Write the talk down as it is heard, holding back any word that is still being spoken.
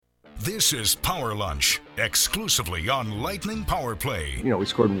This is Power Lunch, exclusively on Lightning Power Play. We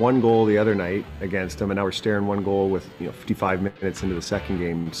scored one goal the other night against them, and now we're staring one goal with 55 minutes into the second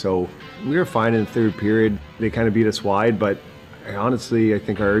game. So we were fine in the third period. They kind of beat us wide, but honestly, I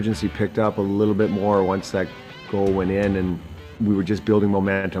think our urgency picked up a little bit more once that goal went in, and we were just building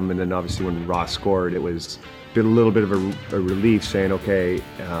momentum. And then obviously when Ross scored, it was a little bit of a relief, saying, okay,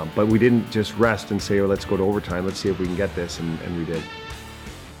 but we didn't just rest and say, oh, let's go to overtime. Let's see if we can get this, and we did.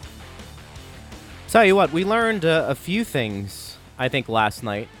 Tell you what, we learned a few things, I think, last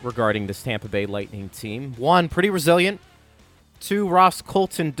night regarding this Tampa Bay Lightning team. One, pretty resilient. Two, Ross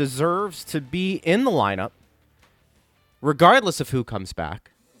Colton deserves to be in the lineup, regardless of who comes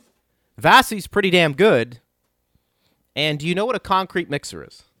back. Vasi's pretty damn good. And do you know what a concrete mixer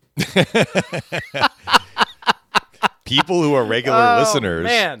is? People who are regular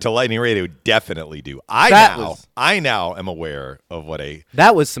listeners to Lightning Radio definitely do. I now am aware of what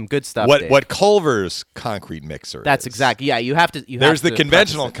that was some good stuff. What Culver's concrete mixer. That's is. exactly. Yeah, you have to. There's the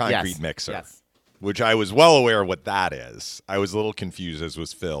conventional concrete mixer, which I was well aware of what that is. I was a little confused, as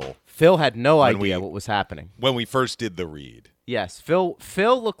was Phil. Phil had no idea what was happening when we first did the read. Yes, Phil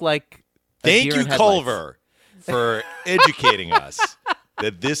looked like. Thank you, Culver, for educating us.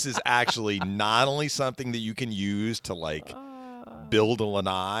 That this is actually not only something that you can use to build a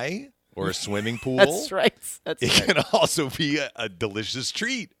lanai or a swimming pool. That's right. It can also be a delicious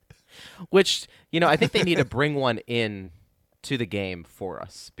treat. Which, I think they need to bring one in to the game for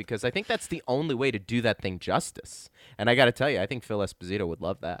us, because I think that's the only way to do that thing justice. And I got to tell you, I think Phil Esposito would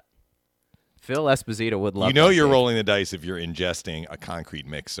love that. Phil Esposito would love that. You're rolling the dice if you're ingesting a concrete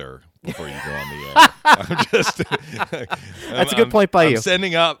mixer before you go on the air. That's a good point by you. I'm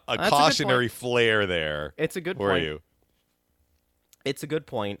sending up a cautionary flare there. It's a good for point. You. It's a good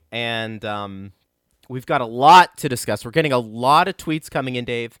point. And we've got a lot to discuss. We're getting a lot of tweets coming in,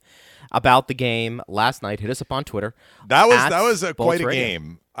 Dave, about the game last night. Hit us up on Twitter. That was quite a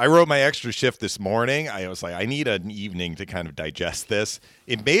game. I wrote my extra shift this morning. I was like, I need an evening to kind of digest this.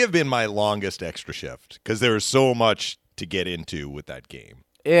 It may have been my longest extra shift because there was so much to get into with that game.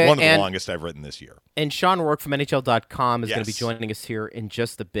 One of the longest I've written this year. And Sean Rourke from NHL.com is going to be joining us here in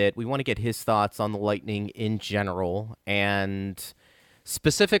just a bit. We want to get his thoughts on the Lightning in general, and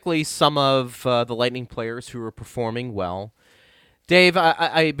specifically some of the Lightning players who are performing well. Dave,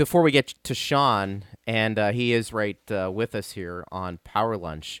 I before we get to Sean, and he is right with us here on Power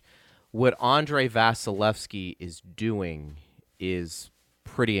Lunch, what Andrei Vasilevskiy is doing is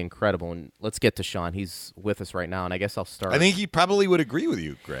pretty incredible. And let's get to Sean. He's with us right now, and I guess I'll start. I think he probably would agree with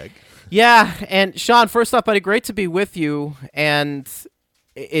you, Greg. Yeah, and Sean, first off, buddy, great to be with you. And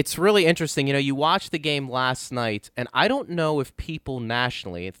it's really interesting. You watched the game last night, and I don't know if people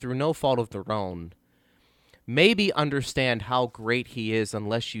nationally, through no fault of their own, maybe understand how great he is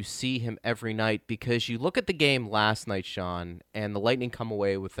unless you see him every night, because you look at the game last night, Sean, and the Lightning come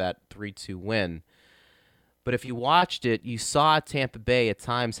away with that 3-2 win. But if you watched it, you saw Tampa Bay at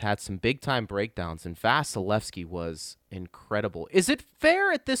times had some big-time breakdowns, and Vasilevskiy was incredible. Is it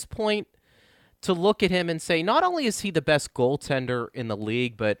fair at this point to look at him and say not only is he the best goaltender in the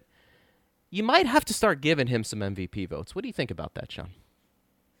league, but you might have to start giving him some MVP votes? What do you think about that, Sean?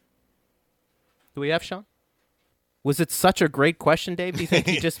 Do we have Sean? Was it such a great question, Dave? Do you think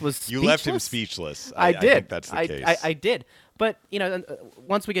he just was speechless? You left him speechless. I did. I think that's the case. I did. But,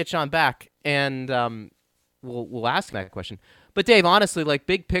 once we get Sean back, and we'll ask that question. But, Dave, honestly,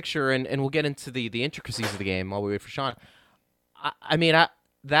 big picture, and we'll get into the intricacies of the game while we wait for Sean.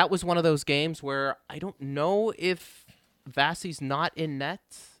 That was one of those games where I don't know if Vasi's not in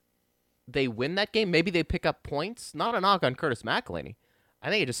net, they win that game. Maybe they pick up points. Not a knock on Curtis McElhinney. I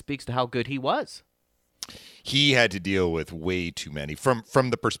think it just speaks to how good he was. He had to deal with way too many. From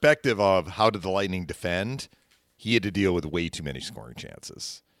the perspective of how did the Lightning defend, he had to deal with way too many scoring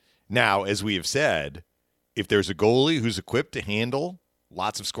chances. Now, as we have said, if there's a goalie who's equipped to handle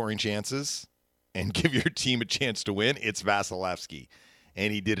lots of scoring chances and give your team a chance to win, it's Vasilevskiy.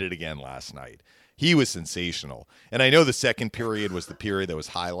 And he did it again last night. He was sensational. And I know the second period was the period that was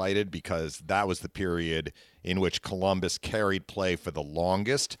highlighted because that was the period in which Columbus carried play for the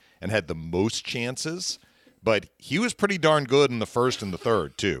longest and had the most chances. But he was pretty darn good in the first and the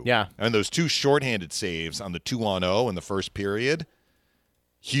third, too. Yeah. And those two shorthanded saves on the 2-on-0 in the first period,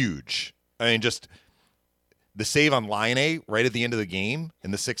 huge. I mean, just the save on Laine right at the end of the game in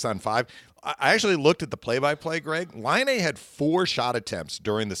the 6-on-5. I actually looked at the play-by-play, Greg. Laine had 4 shot attempts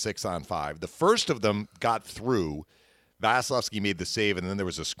during the 6-on-5. The first of them got through. Vasilevskiy made the save, and then there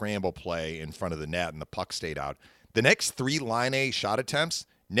was a scramble play in front of the net, and the puck stayed out. The next 3 Laine shot attempts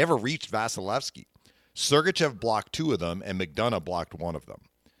never reached Vasilevskiy. Sergachev blocked 2 of them, and McDonough blocked 1 of them.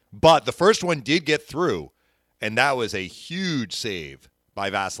 But the first one did get through, and that was a huge save by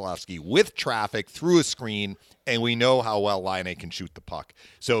Vasilevsky with traffic through a screen, and we know how well Laine can shoot the puck.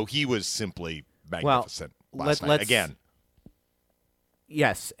 So he was simply magnificent last night. Again.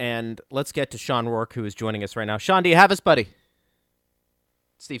 Yes, and let's get to Sean Rourke, who is joining us right now. Sean, do you have us, buddy?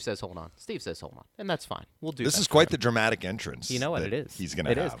 Steve says, hold on. Steve says, hold on. And that's fine. We'll do This that is quite the dramatic entrance. You know what it is. He's going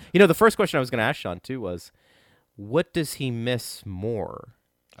to have. You know, the first question I was going to ask Sean, too, was what does he miss more?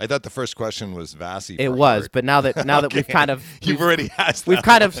 I thought the first question was Vasi. It was, but now that Okay. we've kind of You've already asked we've that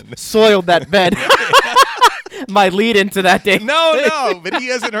kind one. of soiled that bed. My lead into that day. No, but he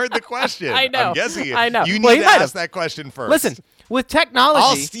hasn't heard the question. I know. I'm guessing I know. You Well, need he to might have. ask that question first. Listen, with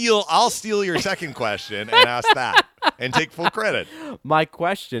technology, I'll steal your second question and ask that and take full credit my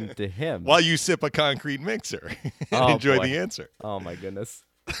question to him. while you sip a concrete mixer and Oh, enjoy boy. the answer. Oh my goodness,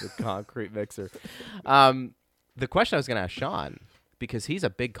 the concrete mixer. The question I was going to ask Sean, because he's a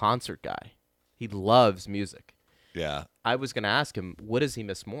big concert guy, he loves music. Yeah. I was going to ask him, what does he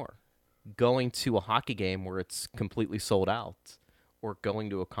miss more? Going to a hockey game where it's completely sold out, or going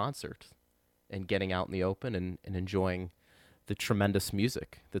to a concert and getting out in the open and enjoying the tremendous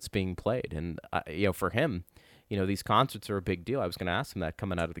music that's being played? And for him, these concerts are a big deal. I was going to ask him that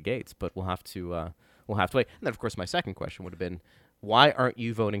coming out of the gates, but we'll have to wait. And then, of course, my second question would have been, why aren't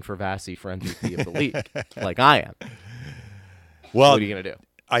you voting for Vasi for MVP of the league like I am? Well, What are you going to do?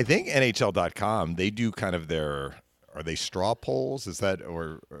 I think NHL.com, they do kind of are they straw polls? Is that,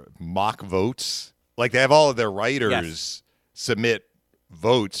 or mock votes? Like they have all of their writers submit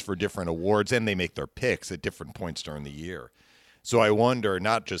votes for different awards, and they make their picks at different points during the year. So I wonder,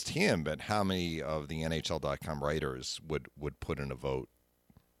 not just him, but how many of the NHL.com writers would put in a vote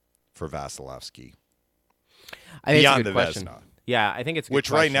for Vasilevsky I think beyond it's a the good question. Vezina? Yeah, I think it's a good Which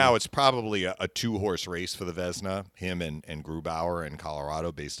right question. now it's probably a two-horse race for the Vezina, him and Grubauer in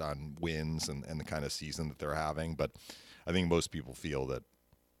Colorado, based on wins and the kind of season that they're having. But I think most people feel that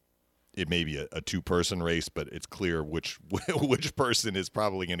it may be a two-person race, but it's clear which person is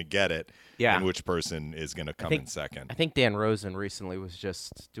probably going to get it, and which person is going to come in second. I think Dan Rosen recently was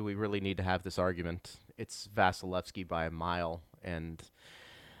just, do we really need to have this argument? It's Vasilevsky by a mile. And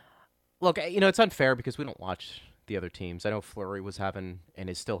look, it's unfair because we don't watch the other teams. I know Fleury was having and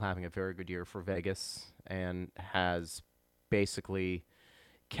is still having a very good year for Vegas and has basically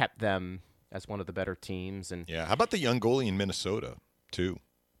kept them as one of the better teams. And yeah, how about the young goalie in Minnesota too?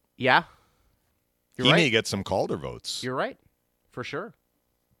 Yeah, he may get some Calder votes. You're right, for sure.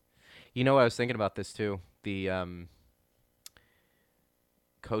 I was thinking about this too. The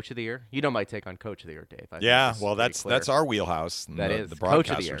Coach of the Year. You know my take on Coach of the Year, Dave. Yeah, well, that's our wheelhouse. That is the Coach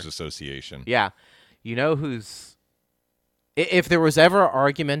of the Year. Broadcasters Association. Yeah, who's. If there was ever an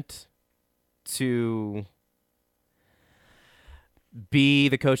argument to be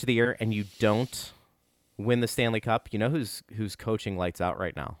the Coach of the Year and you don't win the Stanley Cup, who's coaching lights out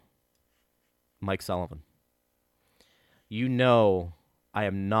right now? Mike Sullivan. I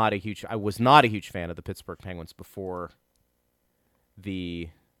was not a huge fan of the Pittsburgh Penguins before the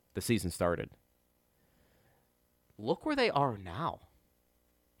season started. Look where they are now.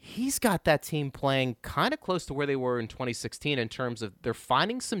 He's got that team playing kind of close to where they were in 2016 in terms of they're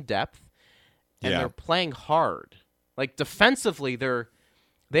finding some depth and they're playing hard. Like defensively,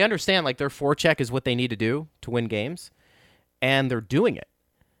 they understand like their forecheck is what they need to do to win games, and they're doing it.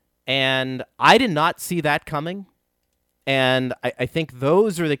 And I did not see that coming. And I think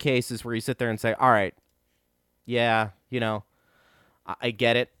those are the cases where you sit there and say, all right, yeah, I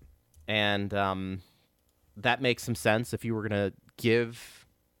get it. And that makes some sense if you were going to give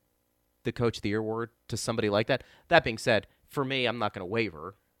the Coach of the Year award to somebody like that. That being said, for me, I'm not going to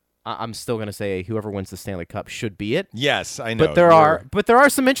waver. I'm still going to say whoever wins the Stanley Cup should be it. Yes, I know. But there are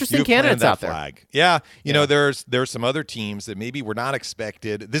some interesting candidates out there. Flag. Yeah, there's some other teams that maybe were not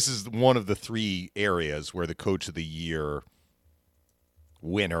expected. This is one of the three areas where the Coach of the Year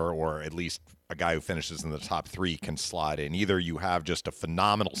winner, or at least a guy who finishes in the top three, can slide in. Either you have just a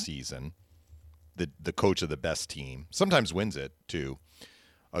phenomenal season, the coach of the best team, sometimes wins it too,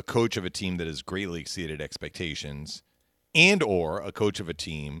 a coach of a team that has greatly exceeded expectations, and or a coach of a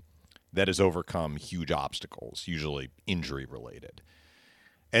team that has overcome huge obstacles, usually injury-related.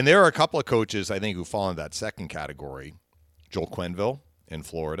 And there are a couple of coaches, I think, who fall into that second category. Joel Quenneville in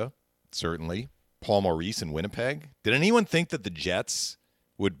Florida, certainly. Paul Maurice in Winnipeg. Did anyone think that the Jets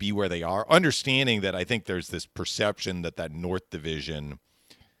would be where they are? Understanding that I think there's this perception that North Division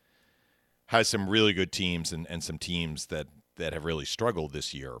has some really good teams and some teams that have really struggled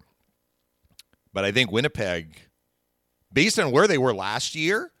this year. But I think Winnipeg, based on where they were last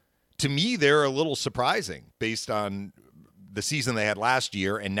year, to me, they're a little surprising based on the season they had last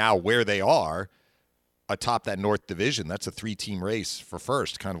year and now where they are atop that North Division. That's a 3-team race for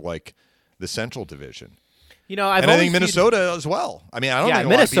first, kind of like the Central Division. I think Minnesota as well. I mean, I don't think a lot of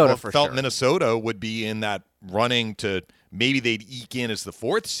Minnesota people felt sure. Minnesota would be in that running to maybe they'd eke in as the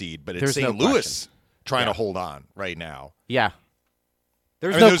 4th seed, but it's St. no Louis trying to hold on right now. Yeah.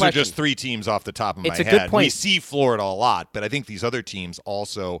 Those question. are just 3 teams off the top of my head. Good point. We see Florida a lot, but I think these other teams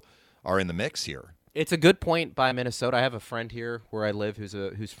also are in the mix here. It's a good point by Minnesota. I have a friend here where I live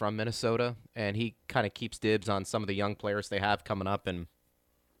who's from Minnesota, and he kind of keeps dibs on some of the young players they have coming up. And,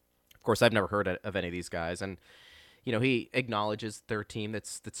 of course, I've never heard of any of these guys. And, he acknowledges their team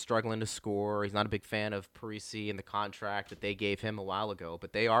that's struggling to score. He's not a big fan of Parisi and the contract that they gave him a while ago,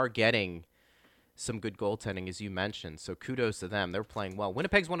 but they are getting some good goaltending, as you mentioned. So kudos to them. They're playing well.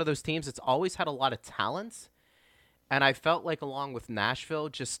 Winnipeg's one of those teams that's always had a lot of talent, and I felt like along with Nashville,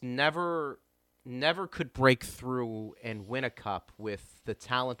 just never could break through and win a cup with the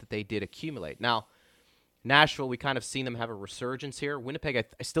talent that they did accumulate. Now, Nashville, we kind of seen them have a resurgence here. Winnipeg,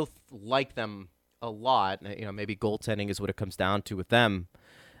 I still like them a lot. Maybe goaltending is what it comes down to with them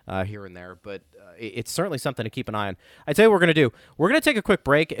here and there, but it's certainly something to keep an eye on. I tell you what we're going to do. We're going to take a quick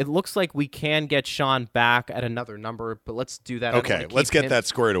break. It looks like we can get Sean back at another number, but let's do that. Okay, let's get that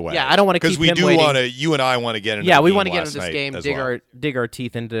squared away. Yeah, I don't want to keep him waiting. Because we do want to, you and I want to get into the game. We want to get into this game, dig our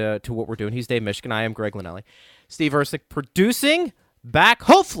teeth into what we're doing. He's Dave Mishkin. I am Greg Linnelli. Steve Ersick producing, back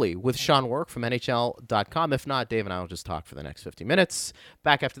hopefully with Sean Work from NHL.com. If not, Dave and I will just talk for the next 50 minutes.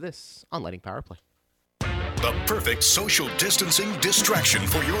 Back after this on Lightning Power Play. The perfect social distancing distraction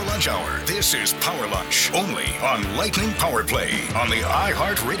for your lunch hour. This is Power Lunch, only on Lightning Power Play on the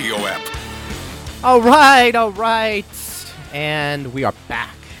iHeartRadio app. All right. And we are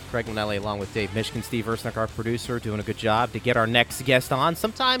back. Craig Linnelli along with Dave Mishkin, Steve Ersnick, our producer, doing a good job to get our next guest on.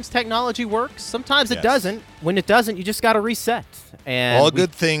 Sometimes technology works. Sometimes it doesn't. When it doesn't, you just got to reset. And all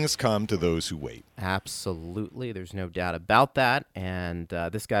good things come to those who wait. Absolutely. There's no doubt about that. And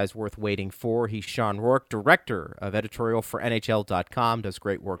this guy's worth waiting for. He's Sean Rourke, director of editorial for NHL.com, does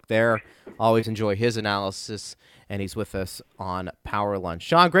great work there. Always enjoy his analysis, and he's with us on Power Lunch.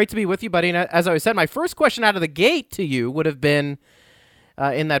 Sean, great to be with you, buddy. And as I said, my first question out of the gate to you would have been,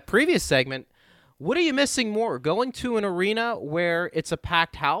 in that previous segment, what are you missing more, going to an arena where it's a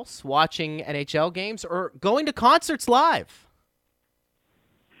packed house, watching NHL games, or going to concerts live?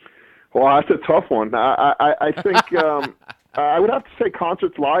 Well, that's a tough one. I think I would have to say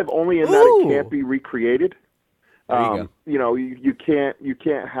concerts live, only in that it can't be recreated. There you go. You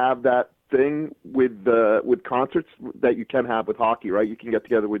can't have that thing with concerts that you can have with hockey, right? You can get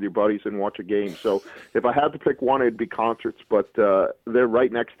together with your buddies and watch a game. So if I had to pick one, it'd be concerts, but they're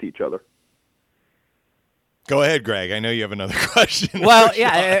right next to each other. Go ahead, Greg. I know you have another question. Well,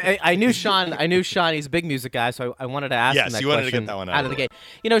 yeah, I knew Sean. He's a big music guy, so I wanted to ask him that question. Yes, you wanted to get that one out of the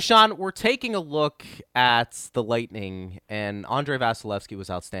gate. Sean, we're taking a look at the Lightning, and Andrei Vasilevsky was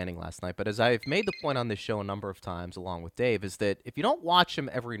outstanding last night. But as I've made the point on this show a number of times, along with Dave, is that if you don't watch him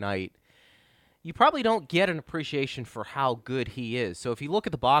every night, you probably don't get an appreciation for how good he is. So if you look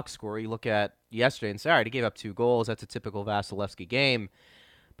at the box score, you look at yesterday and say, all right, he gave up 2 goals. That's a typical Vasilevsky game.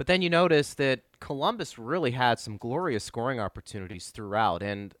 But then you notice that Columbus really had some glorious scoring opportunities throughout.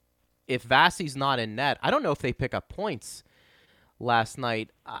 And if Vasi's not in net, I don't know if they pick up points last night.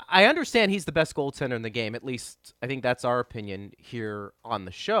 I understand he's the best goaltender in the game. At least I think that's our opinion here on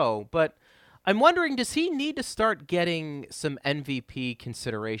the show. But I'm wondering, does he need to start getting some MVP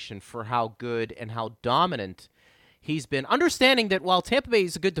consideration for how good and how dominant he's been? Understanding that while Tampa Bay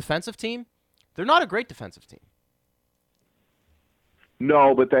is a good defensive team, they're not a great defensive team.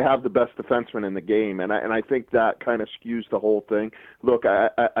 No, but they have the best defenseman in the game, and I think that kind of skews the whole thing. Look,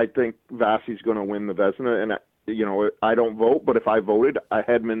 I think Vasi's going to win the Vezina, and I don't vote, but if I voted,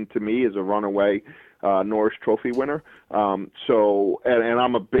 Hedman to me is a runaway Norris Trophy winner. So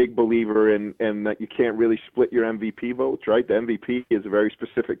I'm a big believer in that you can't really split your MVP votes, right? The MVP is a very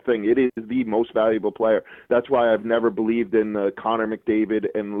specific thing. It is the most valuable player. That's why I've never believed in Connor McDavid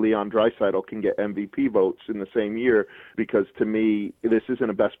and Leon Draisaitl can get MVP votes in the same year, because to me, this isn't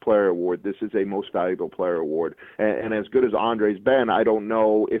a best player award. This is a most valuable player award. And as good as Andrei's been, I don't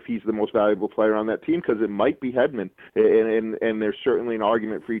know if he's the most valuable player on that team, because it might be Hedman. And there's certainly an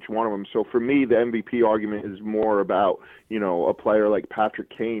argument for each one of them. So for me, the MVP argument is more about, a player like Patrick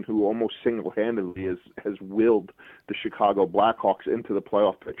Kane, who almost single-handedly has willed the Chicago Blackhawks into the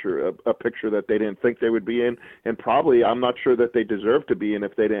playoff picture, a picture that they didn't think they would be in, and probably I'm not sure that they deserve to be in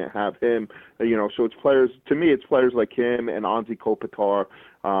if they didn't have him. So it's players like him and Anze Kopitar,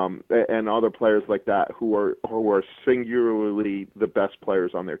 and other players like that who are singularly the best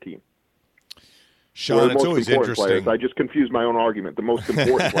players on their team. Sean, the it's most always important interesting. players. I just confused my own argument. The most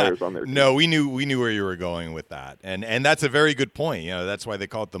important players on their team. No, we knew where you were going with that, and that's a very good point. That's why they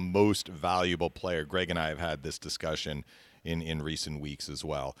call it the most valuable player. Greg and I have had this discussion in recent weeks as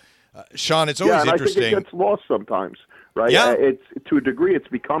well. Sean, it's always interesting. I think it gets lost sometimes, right? Yeah. It's to a degree, it's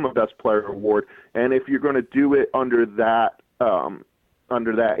become a best player award, and if you're going to do it under that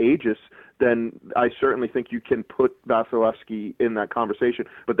aegis, then I certainly think you can put Vasilevsky in that conversation.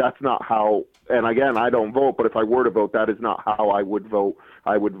 But that's not how. And again, I don't vote, but if I were to vote, that is not how I would vote.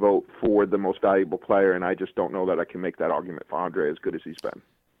 I would vote for the most valuable player, and I just don't know that I can make that argument for Andre as good as he's been.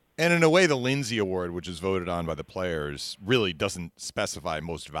 And in a way, the Lindsay Award, which is voted on by the players, really doesn't specify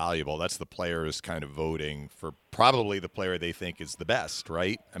most valuable. That's the players kind of voting for probably the player they think is the best,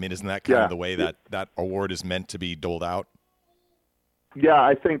 right? I mean, isn't that kind of the way that award is meant to be doled out? Yeah,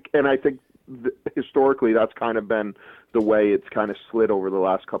 I think historically that's kind of been the way it's kind of slid over the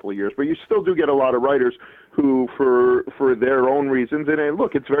last couple of years. But you still do get a lot of writers who, for their own reasons, and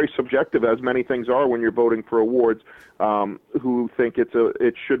look, it's very subjective, as many things are when you're voting for awards, who think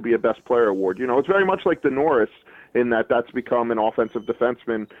it should be a best player award. It's very much like the Norris in that's become an offensive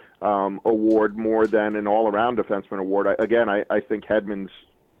defenseman award more than an all-around defenseman award. I think Hedman's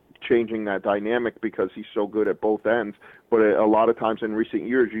changing that dynamic because he's so good at both ends. But a lot of times in recent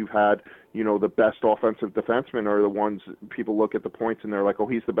years, you've had, the best offensive defensemen are the ones people look at the points and they're like, oh,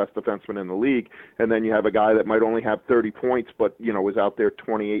 he's the best defenseman in the league. And then you have a guy that might only have 30 points, but, is out there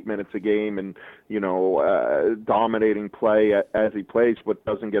 28 minutes a game and, dominating play as he plays, but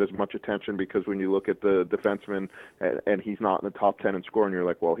doesn't get as much attention because when you look at the defenseman and he's not in the top 10 in scoring, you're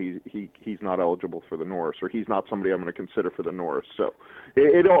like, well, he's not eligible for the Norris, or he's not somebody I'm going to consider for the Norris. So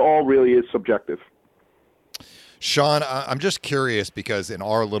it all really is subjective. Sean, I'm just curious because in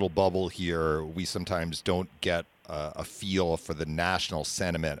our little bubble here, we sometimes don't get a feel for the national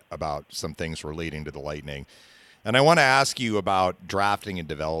sentiment about some things relating to the Lightning. And I want to ask you about drafting and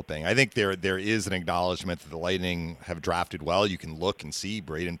developing. I think there is an acknowledgement that the Lightning have drafted well. You can look and see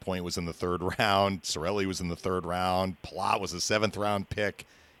Braden Point was in the third round. Cirelli was in the third round. Palat was a seventh-round pick.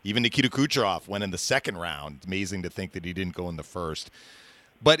 Even Nikita Kucherov went in the second round. Amazing to think that he didn't go in the first.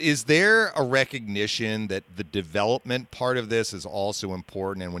 But is there a recognition that the development part of this is also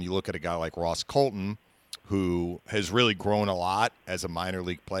important? And when you look at a guy like Ross Colton, who has really grown a lot as a minor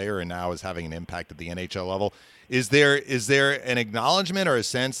league player and now is having an impact at the NHL level, is there an acknowledgement or a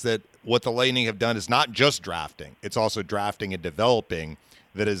sense that what the Lightning have done is not just drafting, it's also drafting and developing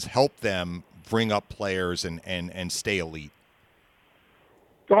that has helped them bring up players and stay elite?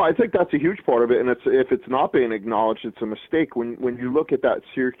 No, I think that's a huge part of it, and if it's not being acknowledged, it's a mistake. When you look at that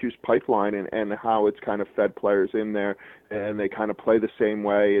Syracuse pipeline and how it's kind of fed players in there, and they kind of play the same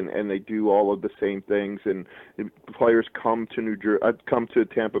way, and they do all of the same things, and players come to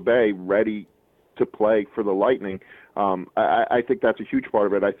Tampa Bay ready to play for the Lightning. I think that's a huge part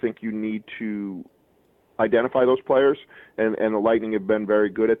of it. I think you need to identify those players, and the Lightning have been very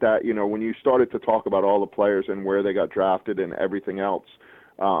good at that. When you started to talk about all the players and where they got drafted and everything else,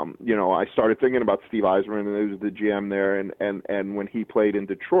 I started thinking about Steve Yzerman, and it was the GM there, and when he played in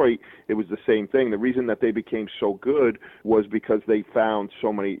Detroit, it was the same thing. The reason that they became so good was because they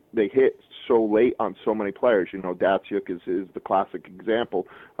hit so late on so many players. Datsyuk is the classic example,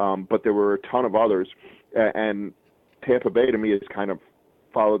 but there were a ton of others, and Tampa Bay to me has kind of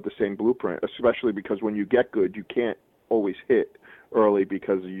followed the same blueprint, especially because when you get good, you can't always hit early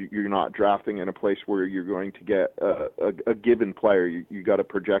because you're not drafting in a place where you're going to get a given player. You got to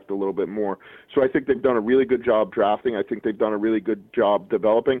project a little bit more. So I think they've done a really good job drafting. I think they've done a really good job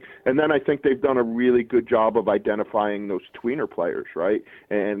developing. And then I think they've done a really good job of identifying those tweener players, right?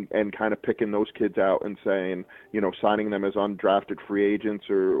 And kind of picking those kids out and saying, signing them as undrafted free agents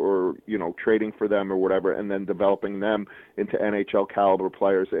or trading for them or whatever, and then developing them into NHL caliber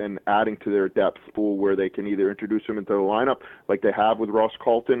players and adding to their depth pool where they can either introduce them into the lineup like they have with Ross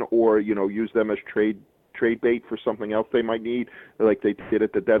Colton, or use them as trade bait for something else they might need, like they did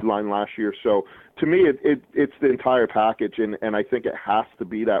at the deadline last year. So to me, it's the entire package, and I think it has to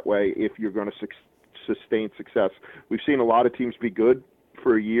be that way if you're going to sustain success. We've seen a lot of teams be good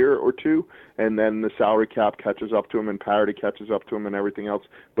for a year or two, and then the salary cap catches up to them and parity catches up to them and everything else.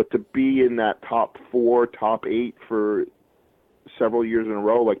 But to be in that top 4, top 8 for several years in a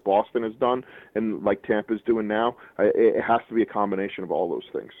row like Boston has done and like Tampa's doing now, it has to be a combination of all those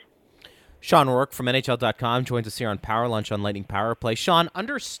things. Sean Rourke from NHL.com joins us here on Power Lunch on Lightning Power Play. Sean,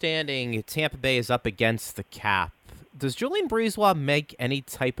 understanding Tampa Bay is up against the cap, does Julien Brisebois make any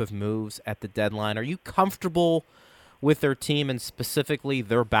type of moves at the deadline? Are you comfortable with their team and specifically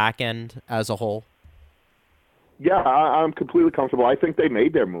their back end as a whole? Yeah, I'm completely comfortable. I think they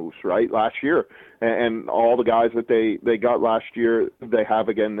made their moves, right, last year. and all the guys that they got last year, they have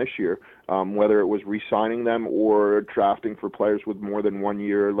again this year. Whether it was re-signing them or drafting for players with more than 1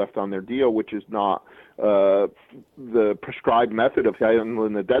 year left on their deal, which is not the prescribed method of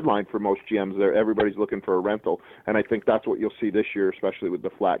handling the deadline for most GMs. Everybody's looking for a rental, and I think that's what you'll see this year, especially with the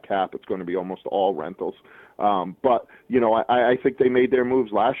flat cap. It's going to be almost all rentals. But I think they made their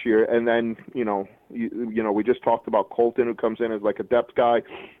moves last year, and then we just talked about Colton, who comes in as like a depth guy,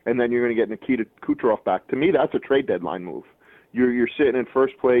 and then you're going to get Nikita Kucherov back. To me, that's a trade deadline move. You're sitting in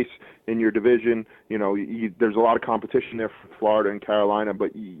first place in your division. There's a lot of competition there for Florida and Carolina,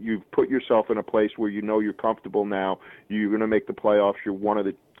 but you've put yourself in a place where you're comfortable now. You're going to make the playoffs. You're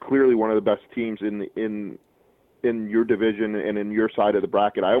clearly one of the best teams in your division and in your side of the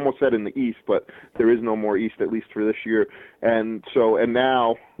bracket. I almost said in the East, but there is no more East, at least for this year. And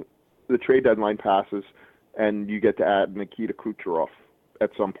now the trade deadline passes, and you get to add Nikita Kucherov at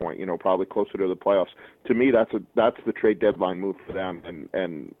some point, probably closer to the playoffs. To me, that's the trade deadline move for them,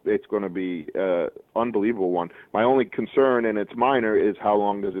 and it's going to be an unbelievable one. My only concern, and it's minor, is how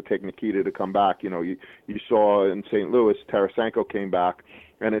long does it take Nikita to come back? You saw in St. Louis, Tarasenko came back,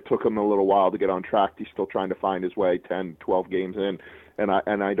 and it took him a little while to get on track. He's still trying to find his way 10, 12 games in, and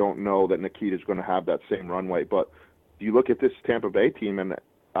I don't know that Nikita's going to have that same runway. But you look at this Tampa Bay team, and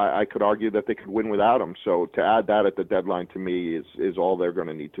I could argue that they could win without him. So to add that at the deadline, to me, is all they're going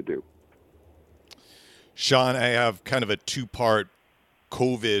to need to do. Sean, I have kind of a two-part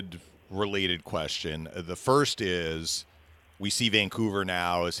COVID-related question. The first is, we see Vancouver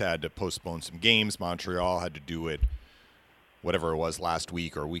now has had to postpone some games. Montreal had to do it, whatever it was, last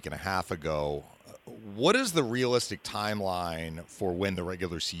week or a week and a half ago. What is the realistic timeline for when the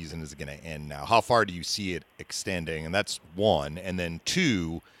regular season is going to end now? How far do you see it extending? And that's one. And then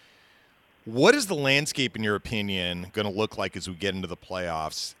two, what is the landscape, in your opinion, going to look like as we get into the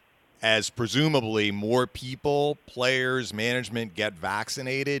playoffs, as presumably more people, players, management get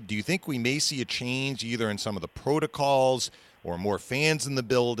vaccinated? Do you think we may see a change either in some of the protocols or more fans in the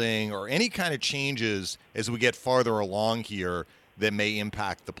building or any kind of changes as we get farther along here that may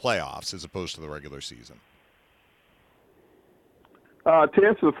impact the playoffs as opposed to the regular season? To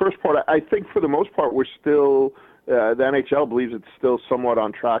answer the first part, I think for the most part we're still the NHL believes it's still somewhat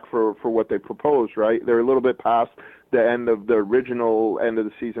on track for what they proposed, right? They're a little bit past the end of the original end of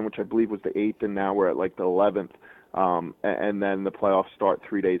the season, which I believe was the 8th, and now we're at like the 11th. And then the playoffs start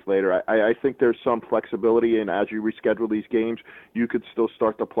 3 days later. I think there's some flexibility, and as you reschedule these games, you could still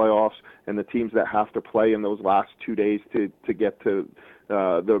start the playoffs, and the teams that have to play in those last 2 days to get to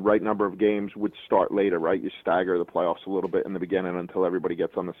the right number of games would start later, right? You stagger the playoffs a little bit in the beginning until everybody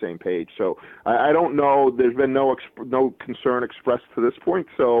gets on the same page. So I don't know. There's been no concern expressed to this point.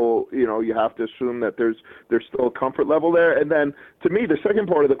 So you have to assume that there's still a comfort level there. And then to me, the second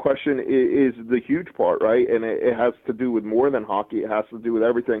part of the question is the huge part, right? And it has to do with more than hockey. It has to do with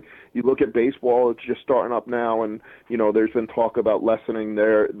everything. You look at baseball; it's just starting up now, and there's been talk about lessening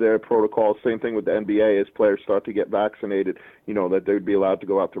their protocols. Same thing with the NBA as players start to get vaccinated. That they would be allowed to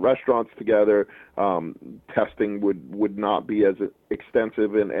go out to restaurants together. Testing would not be as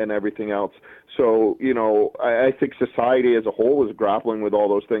extensive and everything else. So, I think society as a whole is grappling with all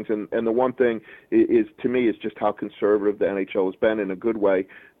those things. And the one thing is, to me, is just how conservative the NHL has been in a good way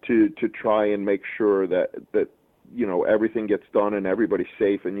to try and make sure that everything gets done and everybody's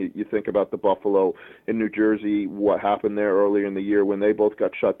safe. And you think about the Buffalo in New Jersey, what happened there earlier in the year when they both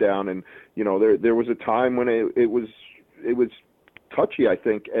got shut down. And, there was a time when it was touchy, I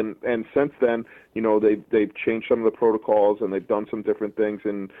think, and since then, they've changed some of the protocols and they've done some different things.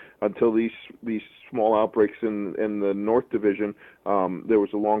 And until these small outbreaks in the North Division, there was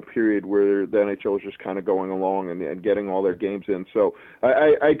a long period where the NHL was just kind of going along and getting all their games in. So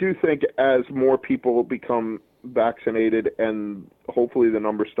I do think as more people become vaccinated and hopefully the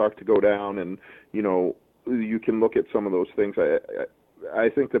numbers start to go down, and you can look at some of those things. I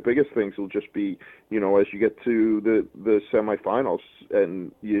think the biggest things will just be, as you get to the semifinals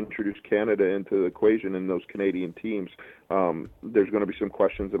and you introduce Canada into the equation and those Canadian teams, there's going to be some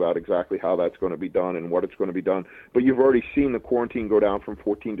questions about exactly how that's going to be done and what it's going to be done. But you've already seen the quarantine go down from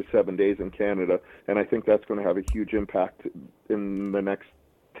 14 to 7 days in Canada, and I think that's going to have a huge impact in the next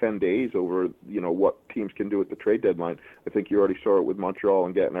 10 days over, what teams can do at the trade deadline. I think you already saw it with Montreal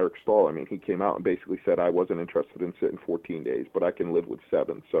and getting Eric Staal. I mean, he came out and basically said, I wasn't interested in sitting 14 days, but I can live with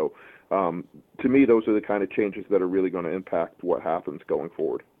 7. So to me, those are the kind of changes that are really going to impact what happens going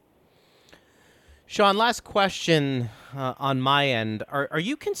forward. Sean, last question on my end. Are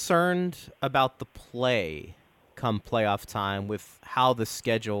you concerned about the play come playoff time with how the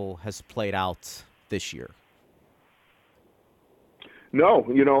schedule has played out this year? No,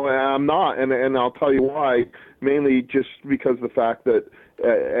 I'm not, and I'll tell you why. Mainly just because the fact that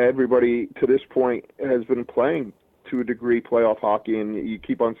everybody to this point has been playing to a degree playoff hockey, and you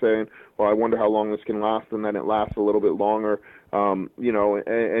keep on saying, well, I wonder how long this can last, and then it lasts a little bit longer, and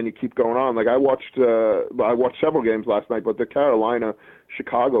you keep going on. Like I watched several games last night, but the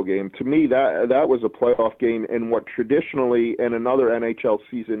Carolina-Chicago game, to me, that was a playoff game in what traditionally in another NHL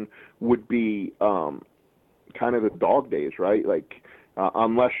season would be kind of the dog days, right? Like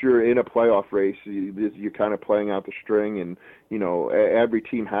unless you're in a playoff race, you're kind of playing out the string, and every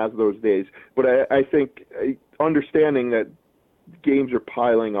team has those days. But I think understanding that games are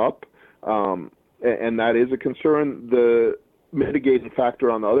piling up, and that is a concern. The mitigating factor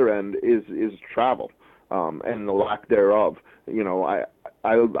on the other end is travel and the lack thereof. I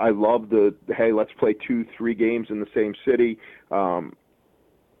love the hey, let's play 2-3 games in the same city.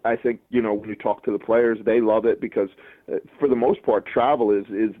 I think, when you talk to the players, they love it because for the most part, travel is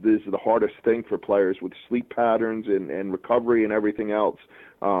the hardest thing for players with sleep patterns and recovery and everything else.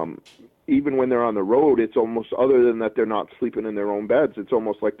 Even when they're on the road, it's almost, other than that they're not sleeping in their own beds, it's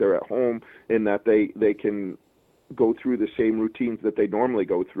almost like they're at home in that they can go through the same routines that they normally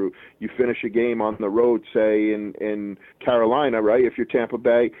go through. You finish a game on the road, say in Carolina, right? If you're Tampa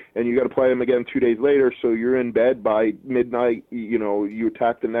Bay and you got to play them again 2 days later, so you're in bed by midnight, you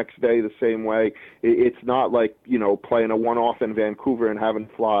attack the next day the same way. It's not like, playing a one-off in Vancouver and having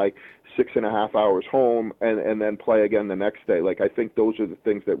to fly 6.5 hours home and then play again the next day. Like, I think those are the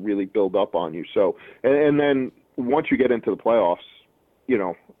things that really build up on you. So, and then once you get into the playoffs,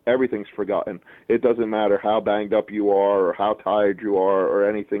 everything's forgotten. It doesn't matter how banged up you are or how tired you are or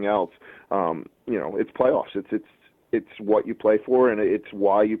anything else. It's playoffs. It's what you play for, and it's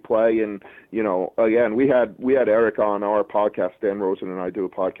why you play. And again, we had Eric on our podcast. Dan Rosen and I do a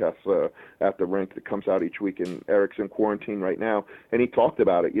podcast at the rink that comes out each week, and Eric's in quarantine right now, and he talked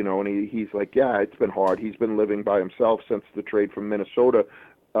about it. And he's like, yeah, it's been hard. He's been living by himself since the trade from Minnesota.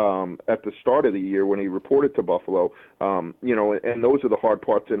 At the start of the year when he reported to Buffalo, and those are the hard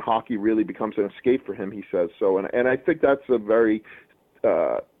parts, and hockey really becomes an escape for him, he says. So, and I think that's a very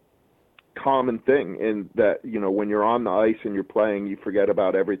common thing in that, when you're on the ice and you're playing, you forget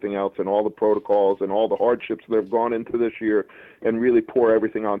about everything else and all the protocols and all the hardships that have gone into this year and really pour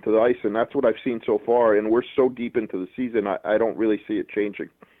everything onto the ice. And that's what I've seen so far, and we're so deep into the season, I don't really see it changing.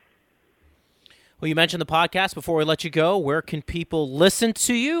 Well, you mentioned the podcast. Before we let you go, where can people listen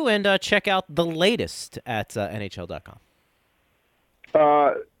to you and check out the latest at NHL.com?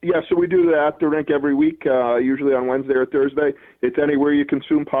 So we do the At the Rink every week, usually on Wednesday or Thursday. It's anywhere you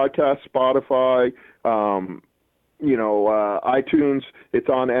consume podcasts, Spotify, iTunes. It's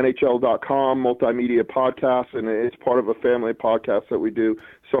on NHL.com, multimedia podcasts, and it's part of a family of podcasts that we do.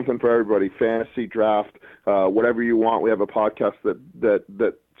 Something for everybody, fantasy, draft, whatever you want. We have a podcast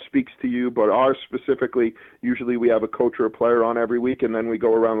that speaks to you, but ours specifically, usually we have a coach or a player on every week, and then we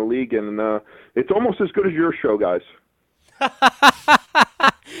go around the league, and it's almost as good as your show, guys.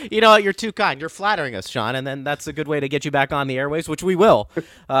 You know what? You're too kind. You're flattering us, Sean, and then that's a good way to get you back on the airwaves, which we will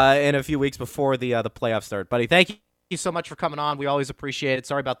in a few weeks before the playoffs start. Buddy, thank you so much for coming on. We always appreciate it.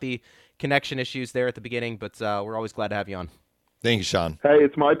 Sorry about the connection issues there at the beginning, but we're always glad to have you on. Thank you, Sean. Hey,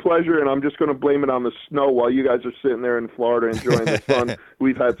 it's my pleasure, and I'm just going to blame it on the snow while you guys are sitting there in Florida enjoying the sun.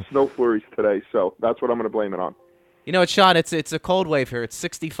 We've had snow flurries today, so that's what I'm going to blame it on. You know what, Sean? It's a cold wave here. It's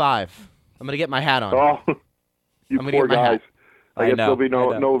 65. I'm going to get my hat on. Oh, you poor guys. I guess know,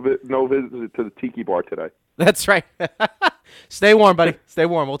 there'll be no visit to the Tiki Bar today. That's right. Stay warm, buddy. Stay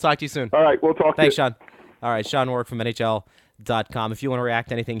warm. We'll talk to you soon. All right, we'll talk Thanks, to you. Sean. All right, Sean Warwick from NHL.com. If you want to react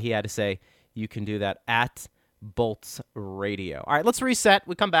to anything he had to say, you can do that at Bolts Radio. All right, let's reset.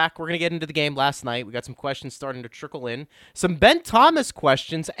 We come back. We're going to get into the game last night. We got some questions starting to trickle in. Some Ben Thomas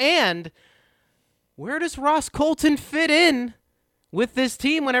questions, and where does Ross Colton fit in with this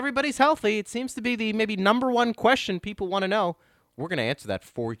team when everybody's healthy? It seems to be the maybe number one question people want to know. We're going to answer that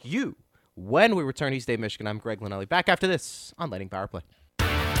for you when we return. East Day, Michigan. I'm Greg Linelli. Back after this on Lightning Power Play.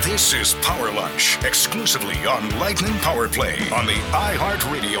 This is Power Lunch, exclusively on Lightning Power Play on the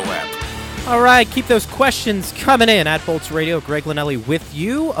iHeartRadio app. All right, keep those questions coming in at Bolts Radio. Greg Linelli with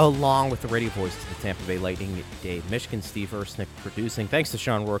you, along with the radio voice of the Tampa Bay Lightning, Dave Michigan, Steve Ersnick producing. Thanks to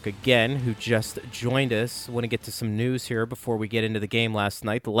Sean Rourke again, who just joined us. I want to get to some news here before we get into the game last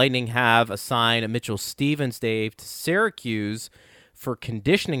night. The Lightning have assigned Mitchell Stevens, Dave, to Syracuse for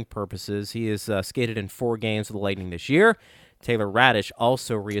conditioning purposes. He has skated in 4 games for the Lightning this year. Taylor Radish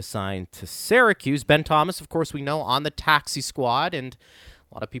also reassigned to Syracuse. Ben Thomas, of course, we know, on the taxi squad, and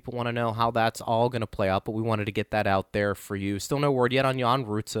a lot of people want to know how that's all going to play out, but we wanted to get that out there for you. Still no word yet on Jan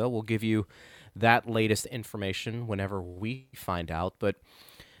Rutsa. We'll give you that latest information whenever we find out. But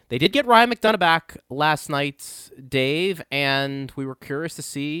they did get Ryan McDonough back last night, Dave, and we were curious to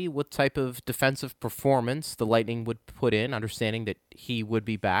see what type of defensive performance the Lightning would put in, understanding that he would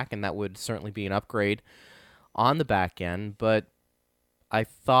be back, and that would certainly be an upgrade on the back end. But I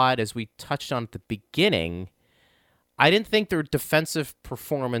thought, as we touched on at the beginning, I didn't think their defensive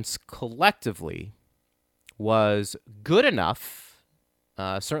performance collectively was good enough.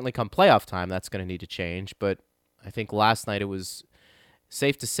 Certainly come playoff time, that's going to need to change. But I think last night it was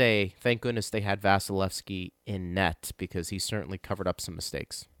safe to say, thank goodness they had Vasilevsky in net, because he certainly covered up some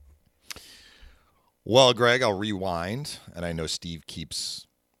mistakes. Well, Greg, I'll rewind, and I know Steve keeps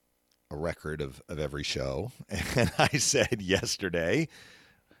a record of every show. And I said yesterday,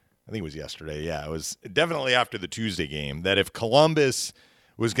 I think it was yesterday, yeah, it was definitely after the Tuesday game, that if Columbus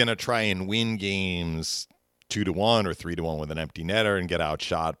was going to try and win games 2-1 or 3-1 with an empty netter and get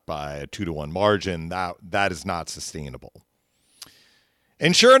outshot by a 2-1 margin, that is not sustainable.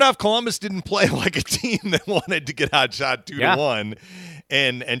 And sure enough, Columbus didn't play like a team that wanted to get outshot 2-1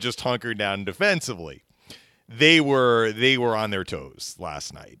 and just hunker down defensively. They were on their toes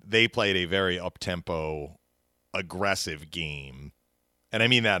last night. They played a very up-tempo, aggressive game. And I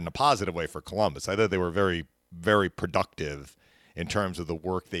mean that in a positive way for Columbus. I thought they were very, very productive in terms of the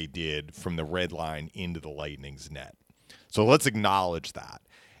work they did from the red line into the Lightning's net. So let's acknowledge that.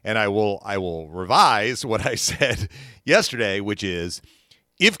 And I will revise what I said yesterday, which is,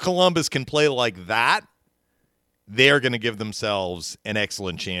 if Columbus can play like that, they're going to give themselves an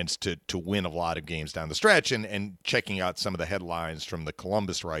excellent chance to win a lot of games down the stretch. And checking out some of the headlines from the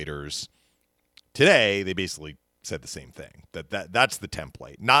Columbus writers today, they basically said the same thing, that's the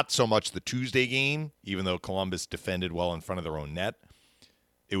template. Not so much the Tuesday game, even though Columbus defended well in front of their own net.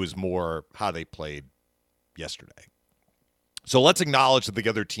 It was more how they played yesterday. So let's acknowledge that the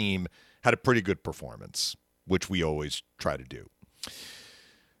other team had a pretty good performance, which we always try to do.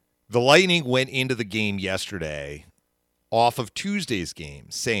 The Lightning went into the game yesterday off of Tuesday's game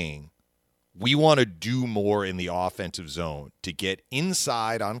saying, we want to do more in the offensive zone to get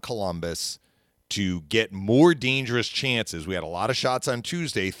inside on Columbus, to get more dangerous chances. We had a lot of shots on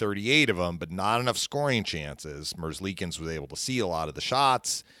Tuesday, 38 of them, but not enough scoring chances. Merzlikins was able to see a lot of the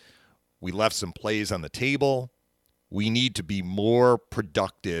shots. We left some plays on the table. We need to be more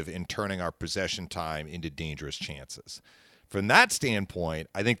productive in turning our possession time into dangerous chances. From that standpoint,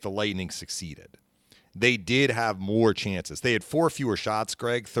 I think the Lightning succeeded. They did have more chances. They had 4 fewer shots,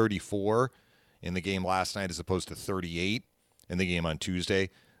 Greg, 34 in the game last night as opposed to 38 in the game on Tuesday.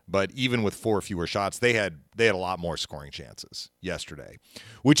 But even with 4 fewer shots, they had a lot more scoring chances yesterday,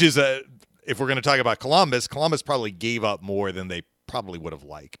 which is if we're going to talk about Columbus probably gave up more than they probably would have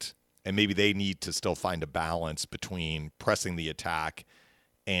liked. And maybe they need to still find a balance between pressing the attack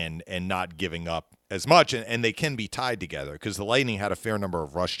and not giving up as much. And they can be tied together, because the Lightning had a fair number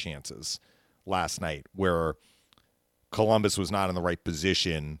of rush chances last night where Columbus was not in the right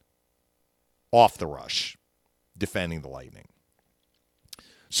position off the rush defending the Lightning.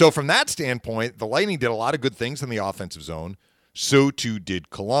 So from that standpoint, the Lightning did a lot of good things in the offensive zone. So too did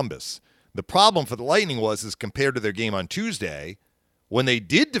Columbus. The problem for the Lightning was compared to their game on Tuesday, when they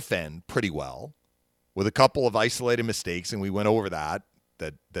did defend pretty well with a couple of isolated mistakes, and we went over that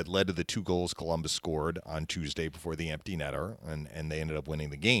led to the 2 goals Columbus scored on Tuesday before the empty netter, and they ended up winning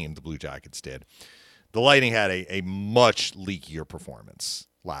the game, the Blue Jackets did. The Lightning had a much leakier performance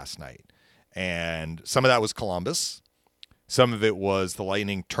last night. And some of that was Columbus. Some of it was the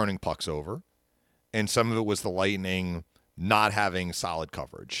Lightning turning pucks over. And some of it was the Lightning not having solid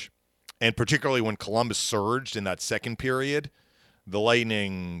coverage. And particularly when Columbus surged in that second period, the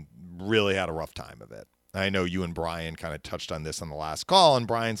Lightning really had a rough time of it. I know you and Brian kind of touched on this on the last call, and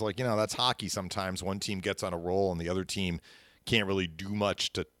Brian's like, that's hockey sometimes. One team gets on a roll and the other team can't really do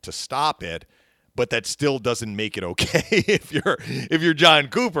much to stop it, but that still doesn't make it okay if you're John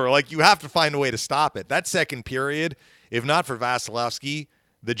Cooper. Like, you have to find a way to stop it. That second period, if not for Vasilevsky,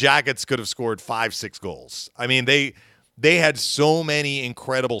 the Jackets could have scored 5-6 goals. I mean, they had so many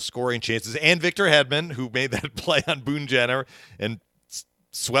incredible scoring chances, and Victor Hedman, who made that play on Boone Jenner and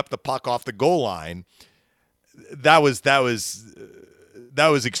swept the puck off the goal line. That was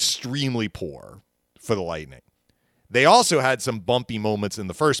extremely poor for the Lightning. They also had some bumpy moments in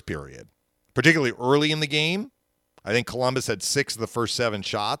the first period, particularly early in the game. I think Columbus had 6 of the first 7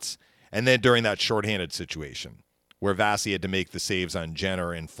 shots, and then during that shorthanded situation where Vasi had to make the saves on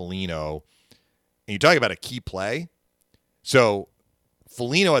Jenner and Foligno. And you talk about a key play. So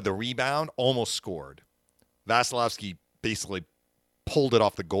Foligno had the rebound, almost scored. Vasilevsky basically pulled it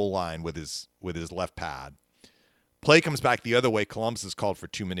off the goal line with his left pad. Play comes back the other way. Columbus is called for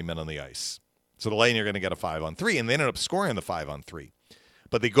 2 minute men on the ice. So the Lightning are going to get a 5-on-3, and they ended up scoring on the 5-on-3.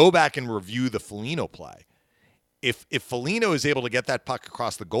 But they go back and review the Foligno play. If Foligno is able to get that puck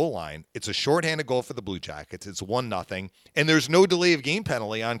across the goal line, it's a shorthanded goal for the Blue Jackets. It's 1-0, and there's no delay of game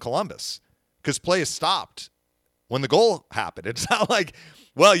penalty on Columbus because play is stopped when the goal happened. It's not like,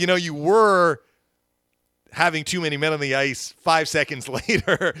 well, you were having too many men on the ice 5 seconds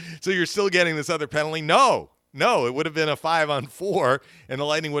later, so you're still getting this other penalty. No, it would have been a 5-on-4, and the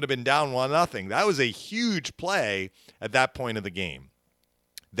Lightning would have been down 1-0. That was a huge play at that point of the game.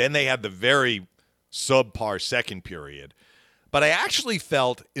 Then they had the very subpar second period. But I actually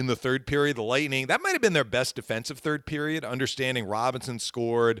felt in the third period, the Lightning, that might have been their best defensive third period, understanding Robinson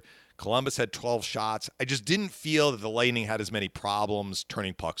scored, Columbus had 12 shots. I just didn't feel that the Lightning had as many problems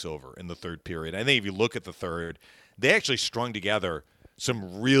turning pucks over in the third period. I think if you look at the third, they actually strung together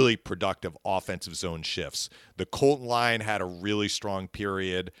some really productive offensive zone shifts. The Colton line had a really strong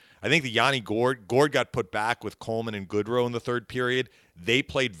period. I think the Yanni Gourde got put back with Coleman and Goodrow in the third period. They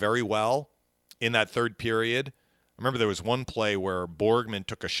played very well in that third period. I remember there was one play where Borgman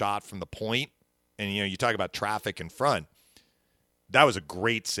took a shot from the point, and you talk about traffic in front. That was a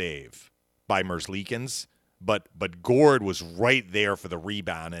great save by Merzlikins, but Gourde was right there for the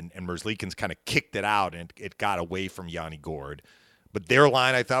rebound, and Merzlikins kind of kicked it out, and it got away from Yanni Gourde. But their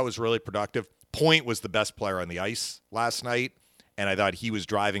line, I thought, was really productive. Point was the best player on the ice last night, and I thought he was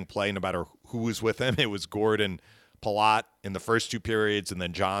driving play no matter who was with him. It was Gourde and Palat in the first two periods, and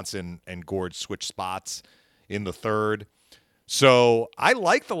then Johnson and Gourde switched spots in the third. So I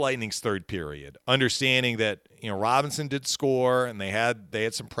like the Lightning's third period, understanding that Robinson did score, and they had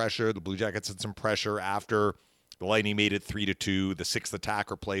some pressure. The Blue Jackets had some pressure after the Lightning made it 3-2. The sixth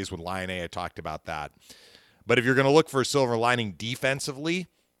attacker plays with Laine, I talked about that. But if you're going to look for a silver lining defensively,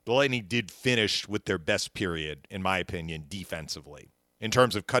 the Lightning did finish with their best period, in my opinion, defensively, in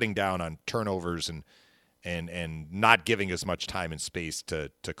terms of cutting down on turnovers and not giving as much time and space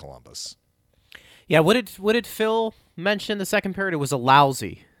to Columbus. Yeah, what did Phil mention the second period? It was a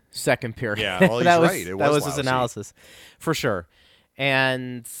lousy second period. Yeah, well, he's right. That was his analysis, for sure.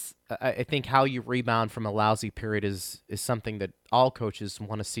 And I think how you rebound from a lousy period is something that all coaches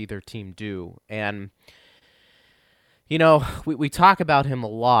want to see their team do. And we talk about him a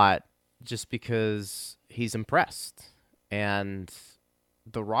lot just because he's impressed. And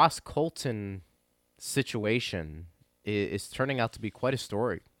the Ross Colton situation is turning out to be quite a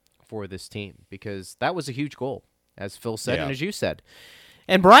story for this team, because that was a huge goal, as Phil said, and as you said,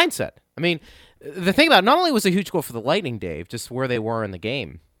 and Brian said. I mean, the thing about it, not only was it a huge goal for the Lightning, Dave, just where they were in the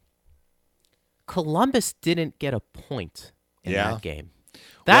game, Columbus didn't get a point in that game.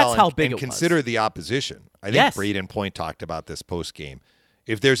 That's how big it was. And consider the opposition. I think Braden Point talked about this post-game.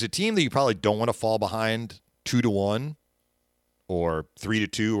 If there's a team that you probably don't want to fall behind 2-1 or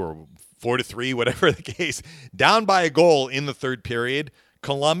 3-2 or 4-3, whatever the case, down by a goal in the third period,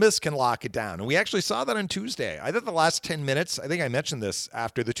 Columbus can lock it down. And we actually saw that on Tuesday. I thought the last 10 minutes, I think I mentioned this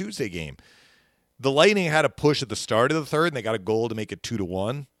after the Tuesday game, the Lightning had a push at the start of the third, and they got a goal to make it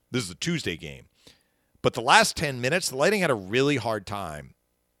 2-1. This is a Tuesday game. But the last 10 minutes, the Lightning had a really hard time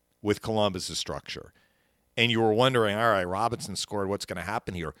with Columbus's structure. And you were wondering, all right, Robinson scored, what's going to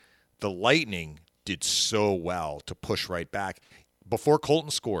happen here? The Lightning did so well to push right back. Before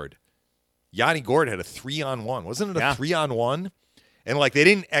Colton scored, Yanni Gourde had a 3-on-1. Wasn't it a 3-on-1? And they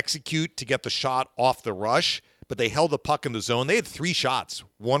didn't execute to get the shot off the rush, but they held the puck in the zone. They had 3 shots,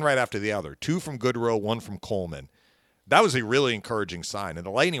 one right after the other, 2 from Goodrow, 1 from Coleman. That was a really encouraging sign. And the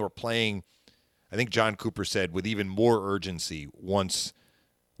Lightning were playing, I think John Cooper said, with even more urgency once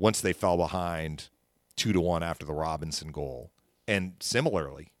they fell behind 2-1 after the Robinson goal. And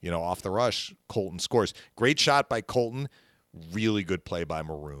similarly, off the rush, Colton scores. Great shot by Colton, really good play by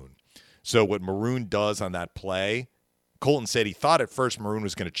Maroon. So what Maroon does on that play, Colton said he thought at first Maroon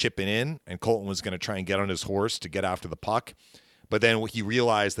was going to chip it in and Colton was going to try and get on his horse to get after the puck. But then he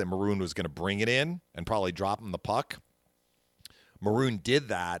realized that Maroon was going to bring it in and probably drop him the puck. Maroon did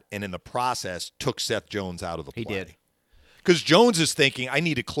that, and in the process took Seth Jones out of the play. He did. Because Jones is thinking, I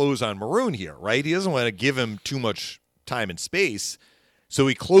need to close on Maroon here, right? He doesn't want to give him too much time and space. So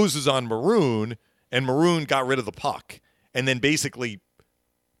he closes on Maroon, and Maroon got rid of the puck and then basically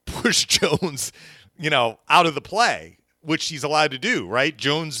pushed Jones, out of the play, which he's allowed to do, right?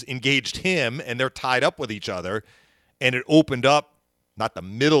 Jones engaged him, and they're tied up with each other, and it opened up, not the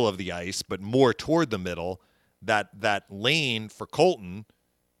middle of the ice, but more toward the middle, that lane for Colton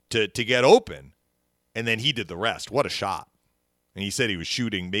to get open, and then he did the rest. What a shot. And he said he was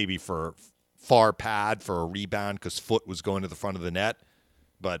shooting maybe for far pad for a rebound because Foot was going to the front of the net,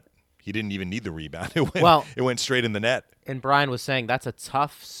 but He didn't even need the rebound. It went straight in the net. And Brian was saying that's a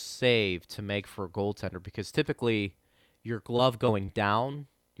tough save to make for a goaltender because typically your glove going down,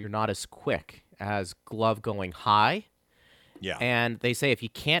 you're not as quick as glove going high. Yeah. And they say if you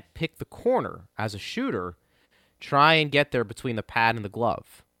can't pick the corner as a shooter, try and get there between the pad and the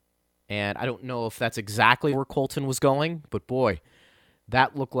glove. And I don't know if that's exactly where Colton was going, but boy,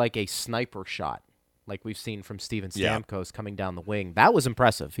 that looked like a sniper shot, like we've seen from Steven Stamkos coming down the wing. That was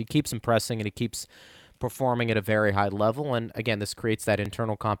impressive. He keeps impressing, and he keeps performing at a very high level. And, again, this creates that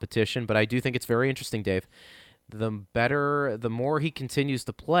internal competition. But I do think it's very interesting, Dave. The more he continues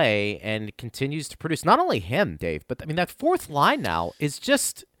to play and continues to produce, not only him, Dave, but, I mean, that fourth line now is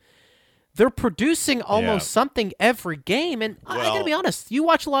just – they're producing almost something every game. And I got to be honest, you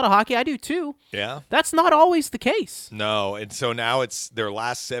watch a lot of hockey. I do too. Yeah. That's not always the case. No. And so now it's their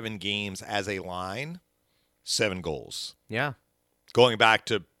last 7 games as a line, 7 goals. Yeah. Going back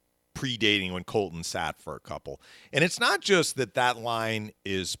to predating when Colton sat for a couple. And it's not just that line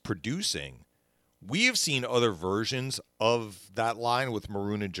is producing. We have seen other versions of that line with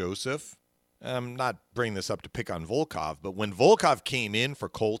Maroon and Joseph. I'm not bringing this up to pick on Volkov, but when Volkov came in for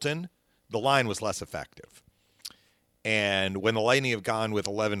Colton, the line was less effective. And when the Lightning have gone with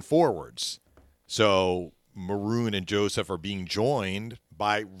 11 forwards, so Maroon and Joseph are being joined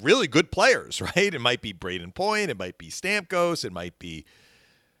by really good players, right? It might be Braden Point, it might be Stamkos, it might be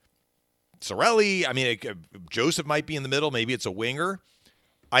Cirelli. I mean, Joseph might be in the middle. Maybe it's a winger.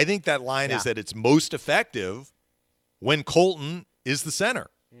 I think that line is at its most effective when Colton is the center.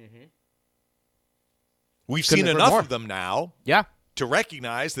 Mm-hmm. We've seen enough of them now. Yeah. To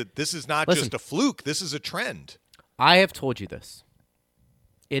recognize that this is not just a fluke, this is a trend. I have told you this.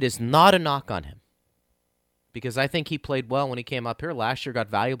 It is not a knock on him because I think he played well when he came up here last year, got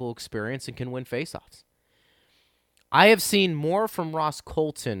valuable experience, and can win faceoffs. I have seen more from Ross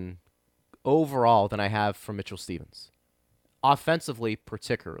Colton overall than I have from Mitchell Stevens, offensively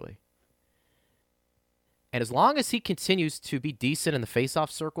particularly. And as long as he continues to be decent in the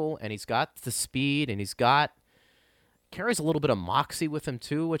faceoff circle and he's got the speed and carries a little bit of moxie with him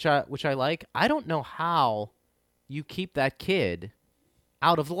too, which I like. I don't know how you keep that kid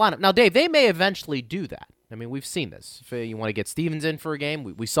out of the lineup. Now, Dave, they may eventually do that. I mean, we've seen this. If you want to get Stevens in for a game,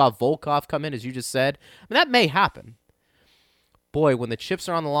 we saw Volkov come in, as you just said. I mean, that may happen. Boy, when the chips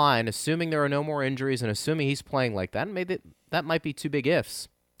are on the line, assuming there are no more injuries and assuming he's playing like that, that might be 2 big ifs.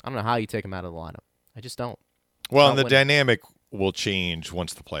 I don't know how you take him out of the lineup. I just don't. Well, and the dynamic will change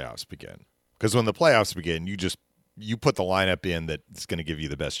once the playoffs begin. Because when the playoffs begin, you put the lineup in that's going to give you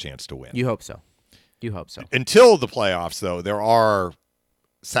the best chance to win. You hope so. Until the playoffs, though, there are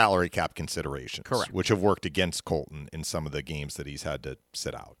salary cap considerations, correct, which have worked against Colton in some of the games that he's had to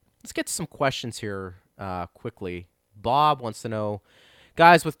sit out. Let's get to some questions here quickly. Bob wants to know,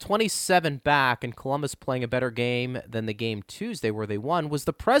 guys, with 27 back and Columbus playing a better game than the game Tuesday where they won, was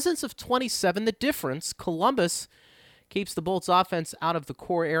the presence of 27 the difference? Columbus keeps the Bolts offense out of the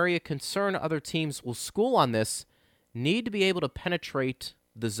core area. Concern other teams will school on this. Need to be able to penetrate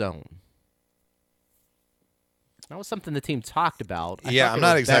the zone. That was something the team talked about. I'm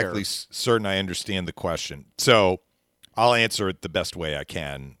not exactly certain I understand the question. So I'll answer it the best way I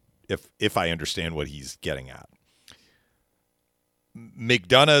can if I understand what he's getting at.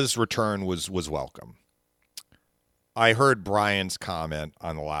 McDonough's return was welcome. I heard Brian's comment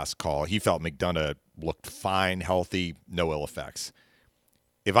on the last call. He felt McDonough looked fine, healthy, no ill effects.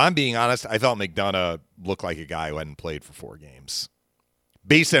 If I'm being honest, I felt McDonough looked like a guy who hadn't played for 4 games.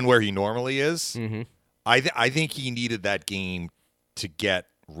 Based on where he normally is, I think he needed that game to get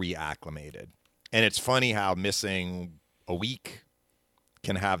reacclimated. And it's funny how missing a week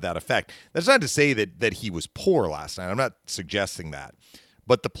can have that effect. That's not to say that he was poor last night. I'm not suggesting that.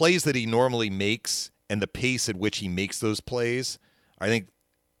 But the plays that he normally makes and the pace at which he makes those plays, I think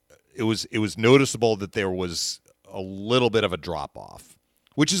it was noticeable that there was a little bit of a drop-off,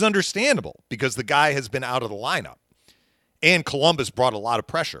 which is understandable because the guy has been out of the lineup. And Columbus brought a lot of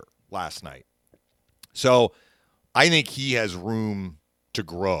pressure last night. So I think he has room to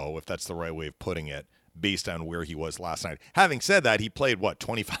grow, if that's the right way of putting it, based on where he was last night. Having said that, he played,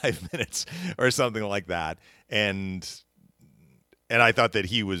 25 minutes or something like that. And I thought that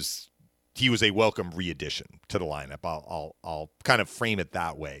he was a welcome re-addition to the lineup. I'll kind of frame it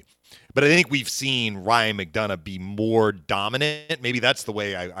that way. But I think we've seen Ryan McDonagh be more dominant. Maybe that's the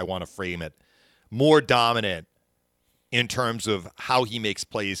way I want to frame it. More dominant in terms of how he makes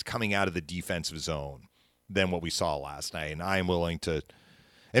plays coming out of the defensive zone than what we saw last night. And I am willing to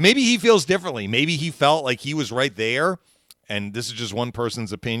 – and maybe he feels differently. Maybe he felt like he was right there, and this is just one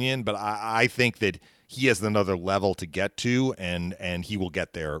person's opinion, but I think that he has another level to get to, and he will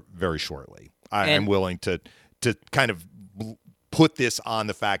get there very shortly. I'm willing to kind of put this on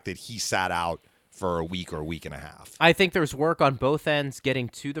the fact that he sat out for a week or a week and a half. I think there's work on both ends, getting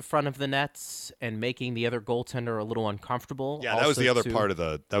to the front of the nets and making the other goaltender a little uncomfortable. Yeah, that was the other part of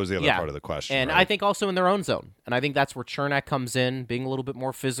the question. And right? I think also in their own zone. And I think that's where Chernak comes in, being a little bit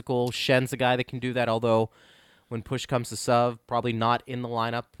more physical. Schen's a guy that can do that, although when push comes to shove, probably not in the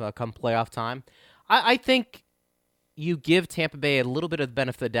lineup come playoff time. I think you give Tampa Bay a little bit of the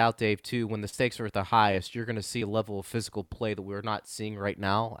benefit of the doubt, Dave, too. When the stakes are at the highest, you're going to see a level of physical play that we're not seeing right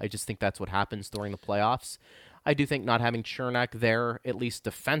now. I just think that's what happens during the playoffs. I do think not having Chernak there, at least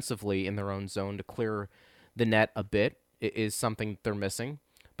defensively in their own zone to clear the net a bit, is something they're missing.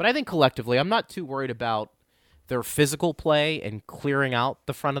 But I think collectively, I'm not too worried about their physical play and clearing out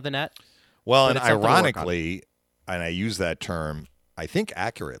the front of the net. Well, and ironically, and I use that term, I think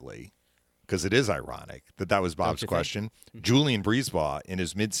accurately, because it is ironic that was Bob's question. Julien BriseBois, in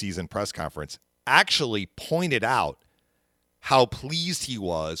his midseason press conference, actually pointed out how pleased he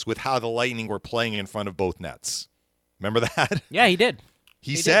was with how the Lightning were playing in front of both nets. Remember that? Yeah, he did.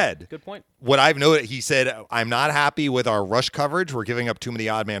 He said, good point. What I've noted, he said, I'm not happy with our rush coverage. We're giving up too many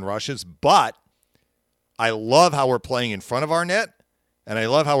odd man rushes, but I love how we're playing in front of our net, and I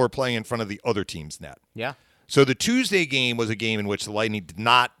love how we're playing in front of the other team's net. Yeah. So the Tuesday game was a game in which the Lightning did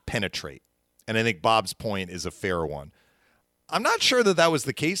not penetrate. And I think Bob's point is a fair one. I'm not sure that was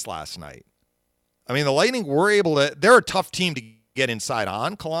the case last night. I mean, the Lightning were able to – they're a tough team to get inside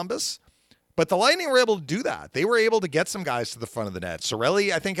on, Columbus. But the Lightning were able to do that. They were able to get some guys to the front of the net.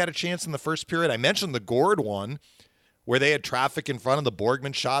 Cirelli, I think, had a chance in the first period. I mentioned the Gord one where they had traffic in front of the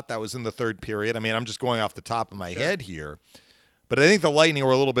Borgman shot. That was in the third period. I mean, I'm just going off the top of my head here. But I think the Lightning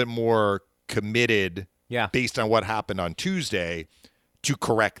were a little bit more committed based on what happened on Tuesday to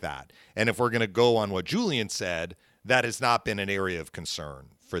correct that. And if we're going to go on what Julien said, that has not been an area of concern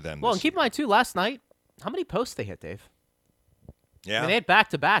for them. Well, and keep in mind, too, last night, how many posts they hit, Dave? Yeah. I mean, they had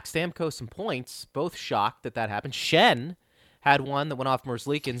back-to-back Stamkos and points, both shocked that happened. Schenn had one that went off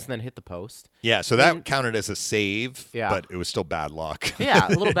Merzlikins and then hit the post. Yeah, so that counted as a save, but it was still bad luck. Yeah,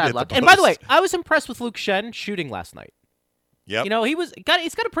 a little bad luck. And by the way, I was impressed with Luke Schenn shooting last night. Yep. You know, he's got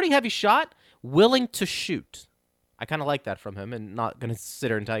a pretty heavy shot, willing to shoot. I kind of like that from him, and not going to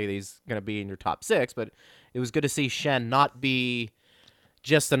sit here and tell you that he's going to be in your top six, but it was good to see Schenn not be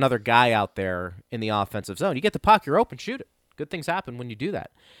just another guy out there in the offensive zone. You get the puck, you're open, shoot it. Good things happen when you do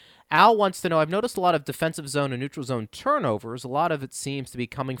that. Al wants to know, I've noticed a lot of defensive zone and neutral zone turnovers. A lot of it seems to be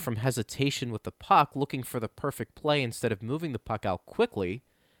coming from hesitation with the puck, looking for the perfect play instead of moving the puck out quickly.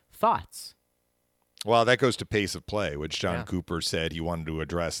 Thoughts? Well, that goes to pace of play, which John Cooper said he wanted to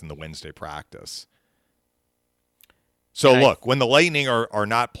address in the Wednesday practice. So, look, when the Lightning are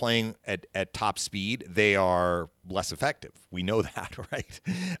not playing at top speed, they are less effective. We know that, right?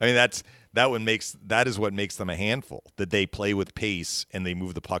 I mean, that is what makes them a handful, that they play with pace and they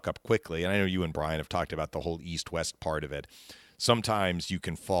move the puck up quickly. And I know you and Brian have talked about the whole east-west part of it. Sometimes you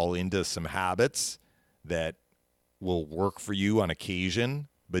can fall into some habits that will work for you on occasion,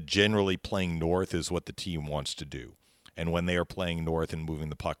 but generally playing north is what the team wants to do. And when they are playing north and moving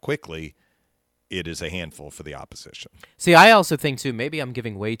the puck quickly, it is a handful for the opposition. See, I also think, too, maybe I'm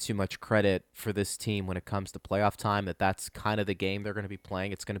giving way too much credit for this team when it comes to playoff time, that's kind of the game they're going to be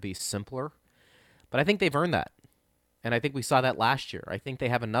playing. It's going to be simpler. But I think they've earned that. And I think we saw that last year. I think they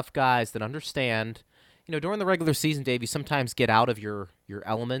have enough guys that understand, during the regular season, Dave, you sometimes get out of your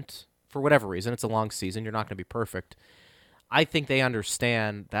element for whatever reason. It's a long season. You're not going to be perfect. I think they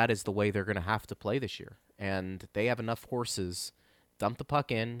understand that is the way they're going to have to play this year. And they have enough horses. Dump the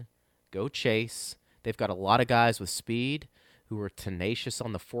puck in. Go chase. They've got a lot of guys with speed who are tenacious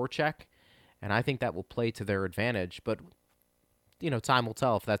on the forecheck, and I think that will play to their advantage. But, time will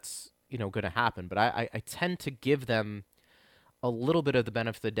tell if that's, going to happen. But I tend to give them a little bit of the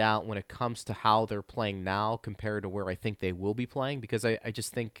benefit of the doubt when it comes to how they're playing now compared to where I think they will be playing, because I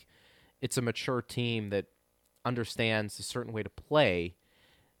just think it's a mature team that understands a certain way to play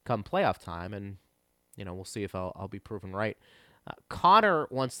come playoff time, and, we'll see if I'll be proven right. Connor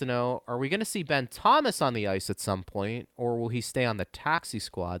wants to know, are we going to see Ben Thomas on the ice at some point, or will he stay on the taxi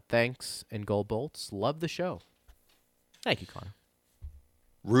squad? Thanks, and Gold Bolts. Love the show. Thank you, Connor.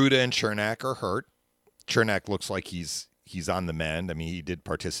 Ruda and Chernak are hurt. Chernak looks like he's on the mend. I mean, he did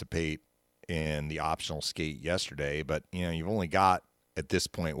participate in the optional skate yesterday, but, you've only got, at this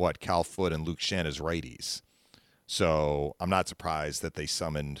point, Cal Foote and Luke Schenn as righties. So I'm not surprised that they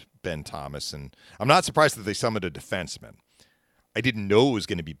summoned Ben Thomas, and I'm not surprised that they summoned a defenseman. I didn't know it was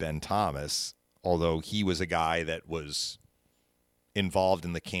going to be Ben Thomas, although he was a guy that was involved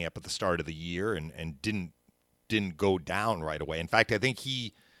in the camp at the start of the year and didn't go down right away. In fact, I think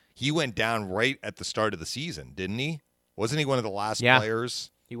he went down right at the start of the season, didn't he? Wasn't he one of the last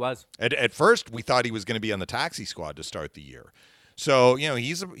players? He was. At first, we thought he was going to be on the taxi squad to start the year. So,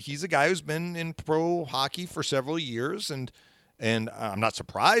 he's a guy who's been in pro hockey for several years, and I'm not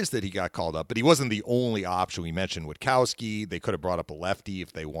surprised that he got called up, but he wasn't the only option. We mentioned Witkowski. They could have brought up a lefty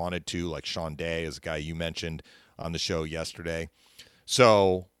if they wanted to, like Sean Day is a guy you mentioned on the show yesterday.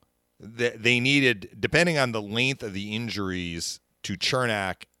 So they needed, depending on the length of the injuries to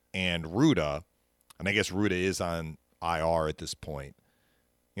Cernak and Ruda, and I guess Ruda is on IR at this point,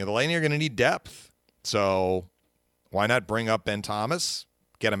 the Lightning are going to need depth. So why not bring up Ben Thomas,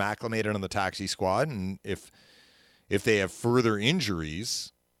 get him acclimated on the taxi squad, and if they have further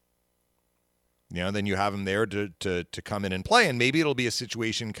injuries, then you have him there to come in and play. And maybe it'll be a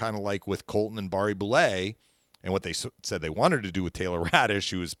situation kind of like with Colton and Barry Boulay and what they said they wanted to do with Taylor Radish,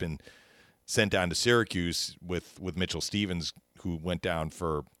 who has been sent down to Syracuse with Mitchell Stevens, who went down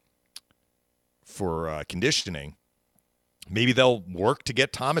for conditioning. Maybe they'll work to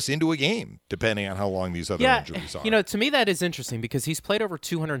get Thomas into a game, depending on how long these other injuries are. To me that is interesting because he's played over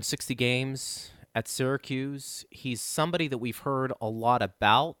 260 games at Syracuse. He's somebody that we've heard a lot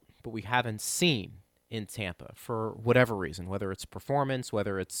about, but we haven't seen in Tampa for whatever reason, whether it's performance,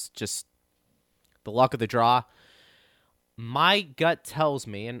 whether it's just the luck of the draw. My gut tells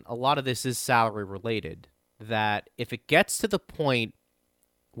me, and a lot of this is salary related, that if it gets to the point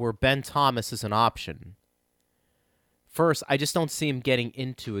where Ben Thomas is an option, first, I just don't see him getting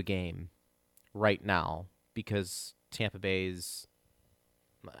into a game right now because Tampa Bay's,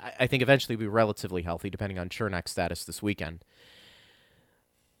 I think, eventually be relatively healthy, depending on Cernak's status this weekend.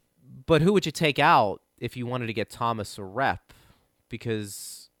 But who would you take out if you wanted to get Thomas a rep?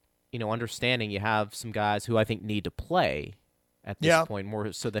 Because, understanding you have some guys who I think need to play at this point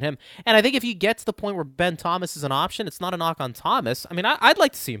more so than him. And I think if you get to the point where Ben Thomas is an option, it's not a knock on Thomas. I mean, I'd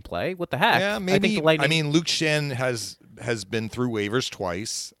like to see him play. What the heck? Yeah, maybe. Luke Schenn has been through waivers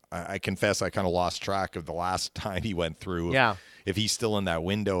twice. I confess I kind of lost track of the last time he went through. Yeah. If he's still in that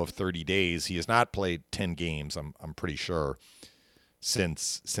window of 30 days, he has not played 10 games, I'm pretty sure,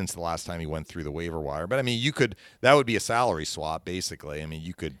 since the last time he went through the waiver wire. But, that would be a salary swap, basically.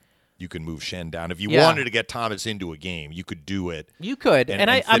 You could move Schenn down. If you wanted to get Thomas into a game, you could do it. You could,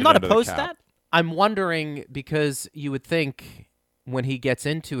 and I'm not opposed to that. I'm wondering because you would think when he gets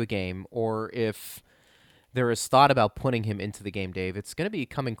into a game, or if there is thought about putting him into the game, Dave, it's going to be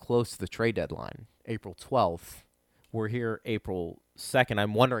coming close to the trade deadline, April 12th. We're here April 2nd.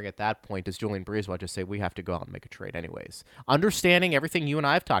 I'm wondering at that point, does Julian Breezewell just say, we have to go out and make a trade anyways? Understanding everything you and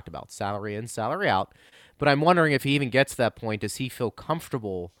I have talked about, salary in, salary out. But I'm wondering if he even gets to that point, does he feel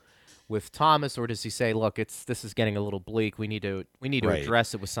comfortable with Thomas, or does he say, look, this is getting a little bleak. We need to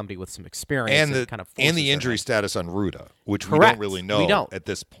address it with somebody with some experience and the injury status on Ruda, which Correct. We don't really know at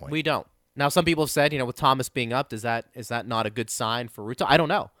this point. We don't. Now, some people have said, with Thomas being up, is that not a good sign for Ruta? I don't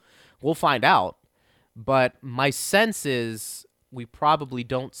know. We'll find out. But my sense is we probably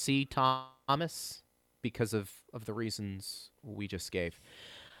don't see Thomas because of the reasons we just gave.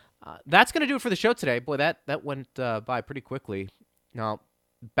 That's going to do it for the show today. Boy, that went by pretty quickly. Now,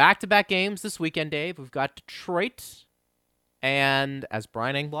 back-to-back games this weekend, Dave. We've got Detroit. And as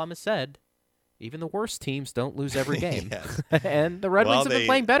Brian Engblom has said, even the worst teams don't lose every game. And the Red Wings have been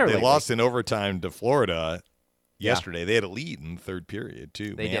playing better lately. They lost in overtime to Florida yesterday. They had a lead in the third period,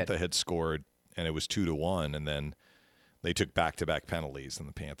 too. Mantha had scored, and it was 2-1, and then they took back-to-back penalties, and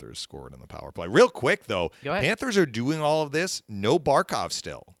the Panthers scored on the power play. Real quick, though, Panthers are doing all of this. No Barkov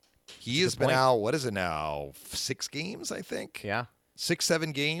still. He has been out, what is it now, 6 games, I think? Yeah.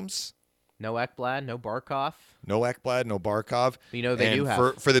 6-7 games. No Ekblad, no Barkov. No Ekblad, no Barkov. They do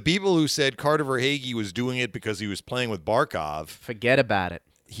have. For the people who said Carter Verhaeghe was doing it because he was playing with Barkov. Forget about it.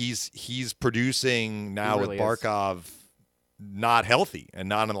 He's producing now with Barkov not healthy and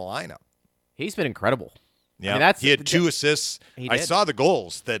not in the lineup. He's been incredible. Yeah, he had 2 assists. I saw the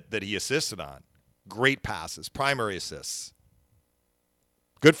goals that he assisted on. Great passes, primary assists.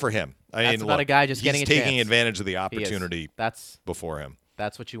 Good for him. That's about a guy just getting a chance. He's taking advantage of the opportunity before him.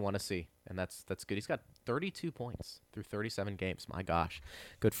 That's what you want to see, and that's good. He's got 32 points through 37 games. My gosh,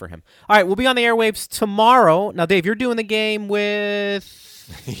 good for him. All right, we'll be on the airwaves tomorrow. Now, Dave, you're doing the game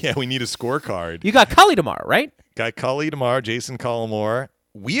with... Yeah, we need a scorecard. You got Cully tomorrow, right? Got Cully tomorrow, Jason Cullimore.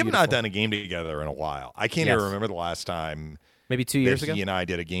 We have not done a game together in a while. I can't even remember the last time. Maybe 2 years ago. He and I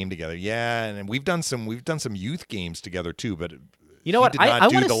did a game together. Yeah, and we've done some youth games together too. But you know what? I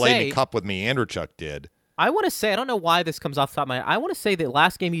do the Lightning Cup with me. Andrechuk did. I want to say, I don't know why this comes off the top of my head. I want to say the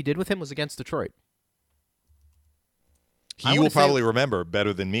last game you did with him was against Detroit. He will probably remember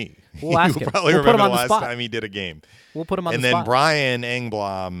better than me. We'll ask He him. will probably We'll put him remember on the the last spot. time he did a game. We'll put him on And the then spot. Brian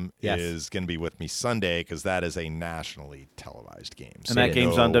Engblom Yes. is going to be with me Sunday because that is a nationally televised game. And that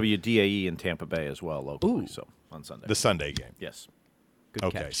game's on WDAE in Tampa Bay as well, locally. Ooh. So on Sunday. The Sunday game. Yes. Good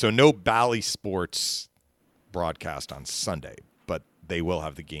Okay, catch. so no Bally Sports broadcast on Sunday, but they will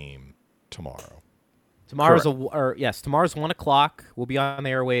have the game tomorrow. Tomorrow's tomorrow's 1 o'clock. We'll be on the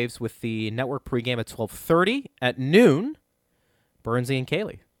airwaves with the network pregame at 12:30 at noon. Burnsy and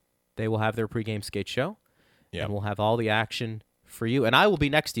Kaylee, they will have their pregame skate show, Yeah. and we'll have all the action for you. And I will be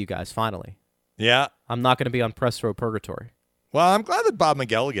next to you guys. Finally, Yeah. I'm not going to be on press row purgatory. Well, I'm glad that Bob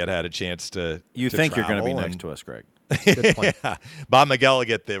McElligott had a chance to. You think you're going to be travel next to us, Greg. Good point. Yeah. Bob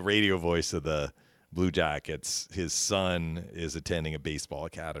McElligott, the radio voice of the Blue Jackets, his son is attending a baseball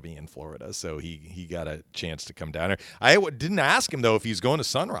academy in Florida, so he got a chance to come down there. I didn't ask him though if he's going to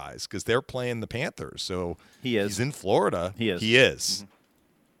Sunrise because they're playing the Panthers. So He is. He's in Florida. He is. He is.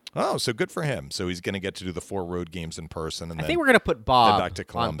 Oh, so good for him. So he's going to get to do the 4 road games in person, and I then think we're going to put Bob back to on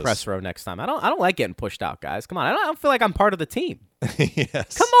Columbus. press row next time. I don't like getting pushed out, guys. Come on, I don't feel like I'm part of the team.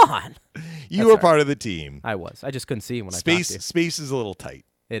 yes. Come on, You were part of the team. I was. I just couldn't see you when I Space talked to space is a little tight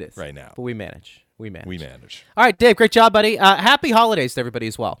you. It is right now. but we manage. We manage. We manage. All right, Dave, great job, buddy. Happy holidays to everybody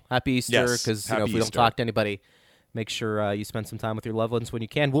as well. Happy Easter, Yes, because happy if we don't Easter. talk to anybody, make sure you spend some time with your loved ones when you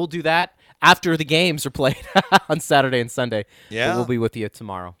can. We'll do that after the games are played on Saturday and Sunday. Yeah. But we'll be with you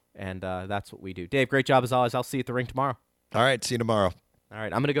tomorrow, and that's what we do. Dave, great job as always. I'll see you at the rink tomorrow. All right. See you tomorrow. All right,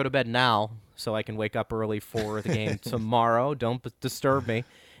 I'm going to go to bed now so I can wake up early for the game tomorrow. Don't disturb me.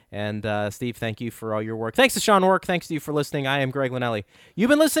 And, Steve, thank you for all your work. Thanks to Sean Work. Thanks to you for listening. I am Greg Linnelli. You've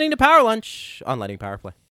been listening to Power Lunch on Lightning Power Play.